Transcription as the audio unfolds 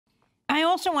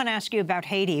also want to ask you about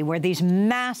Haiti, where these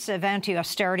massive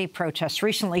anti-austerity protests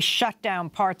recently shut down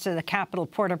parts of the capital,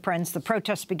 Port-au-Prince. The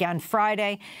protests began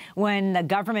Friday when the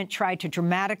government tried to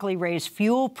dramatically raise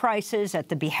fuel prices at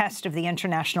the behest of the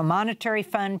International Monetary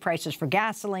Fund. Prices for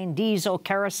gasoline, diesel,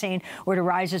 kerosene were to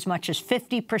rise as much as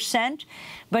 50%.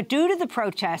 But due to the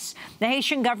protests, the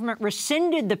Haitian government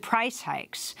rescinded the price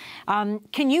hikes.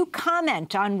 Can you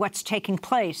comment on what's taking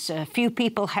place? A few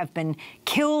people have been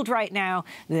killed right now.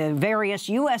 The various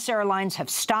U.S. airlines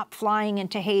have stopped flying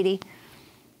into Haiti.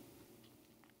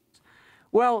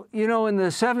 Well, you know, in the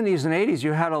 70s and 80s,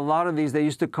 you had a lot of these. They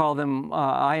used to call them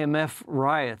IMF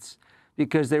riots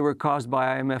because they were caused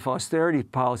by IMF austerity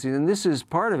policies. And this is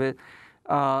part of it.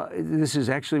 This is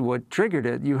actually what triggered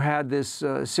it. You had this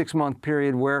 6-month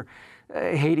period where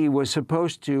Haiti was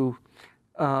supposed to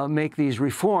make these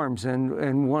reforms in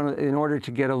order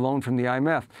to get a loan from the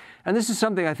IMF. And this is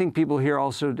something I think people here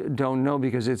also don't know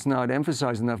because it's not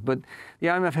emphasized enough. But the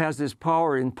IMF has this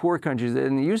power in poor countries,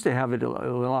 and they used to have it in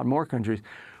a lot more countries,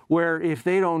 where if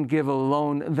they don't give a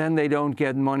loan, then they don't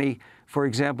get money. For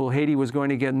example, Haiti was going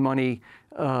to get money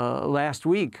last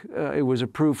week. It was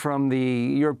approved from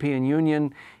the European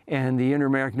Union and the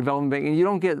Inter-American Development Bank. And you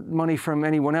don't get money from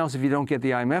anyone else if you don't get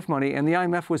the IMF money. And the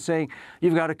IMF was saying,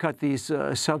 you've got to cut these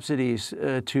subsidies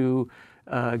to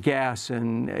gas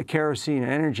and kerosene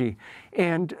and energy.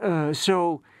 And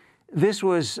so this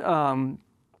was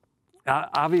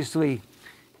obviously,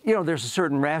 you know, there's a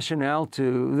certain rationale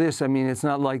to this. I mean, it's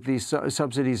not like these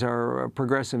subsidies are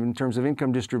progressive in terms of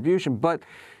income distribution, but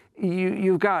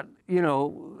you've got, you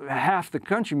know, half the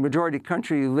country, majority of the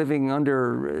country living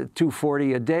under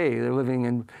 $240 a day. They're living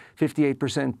in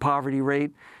 58% poverty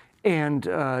rate, and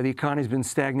the economy's been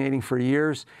stagnating for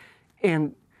years.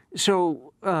 And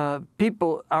so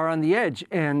people are on the edge,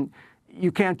 and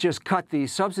you can't just cut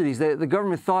these subsidies. The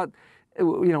government thought,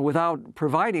 you know, without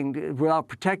protecting,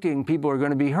 people are going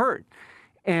to be hurt.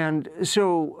 And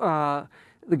so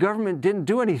the government didn't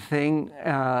do anything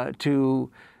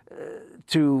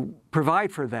to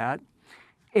provide for that.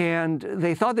 And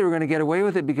they thought they were going to get away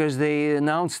with it because they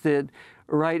announced it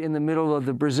right in the middle of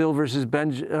the Brazil versus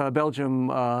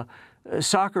Belgium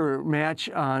soccer match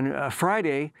on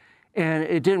Friday. And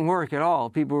it didn't work at all.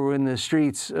 People were in the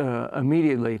streets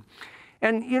immediately.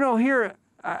 And, you know, here,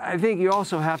 I think you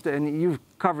also have to, and you've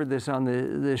covered this on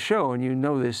the show, and you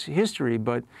know this history,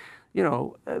 but, you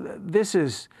know, this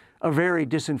is a very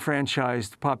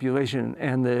disenfranchised population,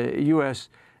 and the U.S.,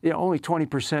 you know, only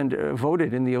 20%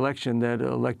 voted in the election that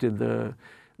elected the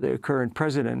current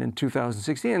president in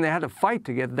 2016, and they had to fight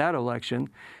to get that election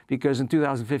because in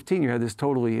 2015 you had this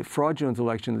totally fraudulent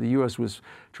election that the U.S. was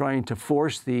trying to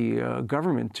force the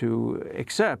government to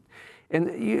accept.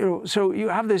 And, you know, so you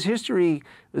have this history,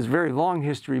 this very long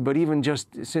history, but even just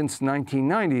since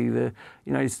 1990, the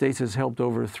United States has helped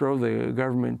overthrow the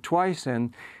government twice,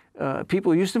 and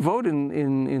people used to vote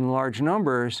in large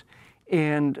numbers,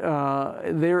 and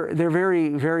they're very,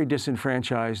 very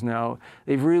disenfranchised now.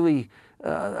 They've really,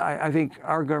 I think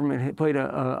our government played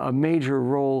a major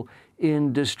role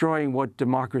in destroying what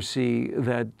democracy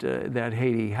that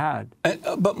Haiti had.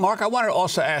 But Mark, I wanted to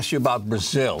also ask you about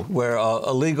Brazil, where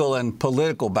a legal and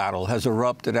political battle has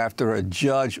erupted after a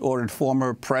judge ordered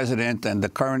former president and the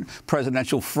current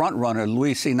presidential frontrunner,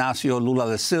 Luiz Inácio Lula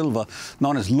da Silva,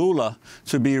 known as Lula,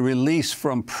 to be released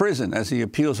from prison as he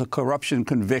appeals a corruption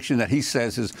conviction that he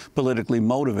says is politically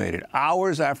motivated.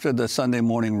 Hours after the Sunday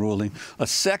morning ruling, a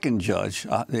second judge,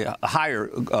 a higher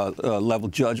level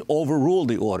judge, overruled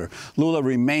the order. Lula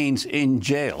remains in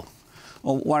jail.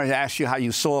 I wanted to ask you how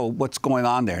you saw what's going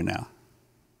on there now.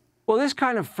 Well, this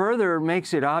kind of further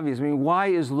makes it obvious. I mean, why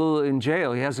is Lula in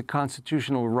jail? He has a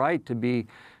constitutional right to be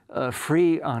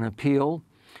free on appeal.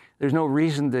 There's no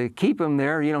reason to keep him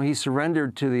there. You know, he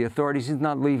surrendered to the authorities. He's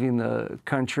not leaving the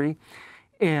country.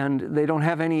 And they don't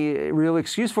have any real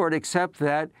excuse for it except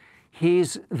that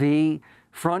he's the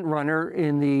front runner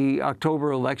in the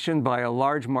October election by a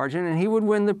large margin, and he would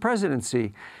win the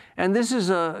presidency. And this is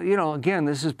you know, again,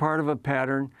 this is part of a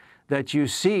pattern that you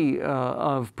see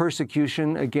of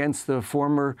persecution against the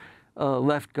former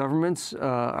left governments.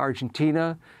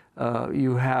 Argentina,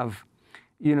 you have,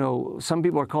 you know, some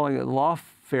people are calling it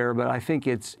lawfare, but I think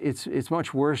it's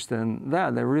much worse than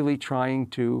that. They're really trying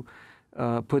to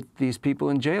put these people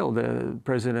in jail. The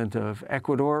president of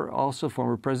Ecuador, also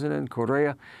former president,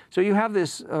 Correa. So you have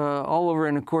this all over,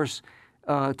 and of course,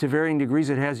 to varying degrees,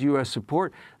 it has U.S.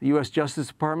 support. The U.S. Justice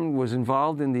Department was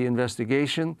involved in the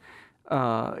investigation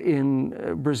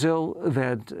in Brazil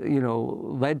that, you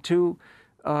know, led to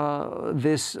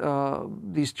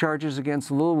these charges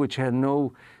against Lula, which had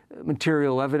no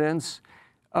material evidence.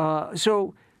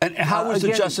 So And how was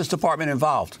the Justice Department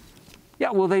involved?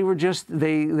 Yeah, well, they were just,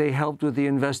 they helped with the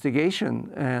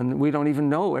investigation, and we don't even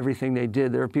know everything they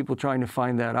did. There are people trying to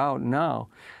find that out now.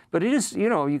 But it is, you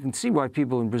know, you can see why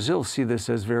people in Brazil see this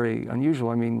as very unusual.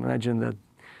 I mean, imagine that,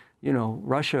 you know,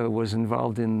 Russia was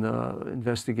involved in the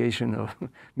investigation of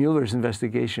Mueller's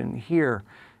investigation here.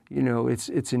 You know, it's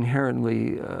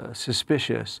inherently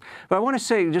suspicious. But I want to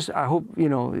say, just I hope, you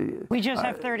know. We just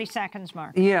have 30 seconds,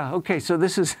 Mark. Yeah. Okay. So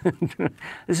this is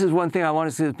this is one thing I want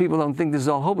to say that people don't think this is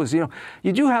all hopeless. You know,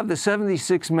 you do have the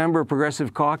 76-member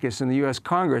Progressive Caucus in the U.S.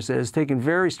 Congress that has taken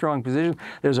very strong positions.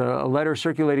 There's a letter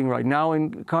circulating right now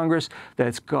in Congress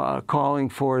that's calling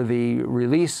for the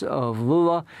release of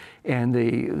Lula. And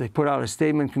they put out a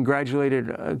statement, congratulated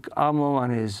AMLO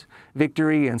on his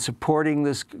victory and supporting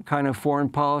this kind of foreign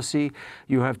policy.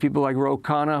 You have people like Ro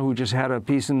Khanna, who just had a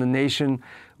piece in The Nation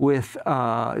with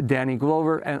Danny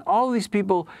Glover. And all these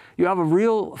people, you have a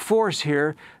real force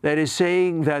here that is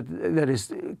saying that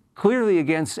is clearly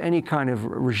against any kind of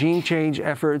regime change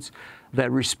efforts, that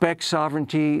respects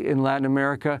sovereignty in Latin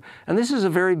America. And this is a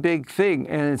very big thing,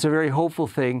 and it's a very hopeful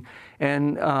thing.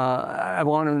 And I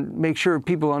want to make sure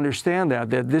people understand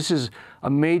that this is a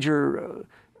major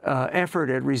effort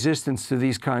at resistance to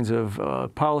these kinds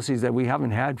of policies that we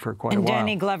haven't had for quite a while. And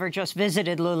Danny Glover just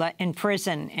visited Lula in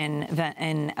prison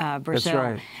in Brazil.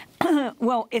 That's right.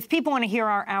 Well, if people want to hear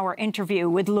our interview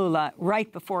with Lula right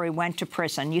before he went to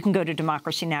prison, you can go to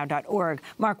democracynow.org.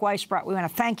 Mark Weisbrot, we want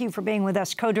to thank you for being with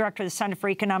us, co-director of the Center for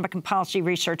Economic and Policy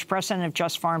Research, president of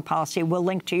Just Foreign Policy. We'll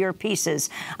link to your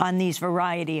pieces on these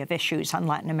variety of issues on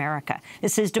Latin America.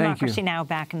 This is Democracy Now!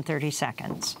 Back in 30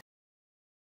 seconds.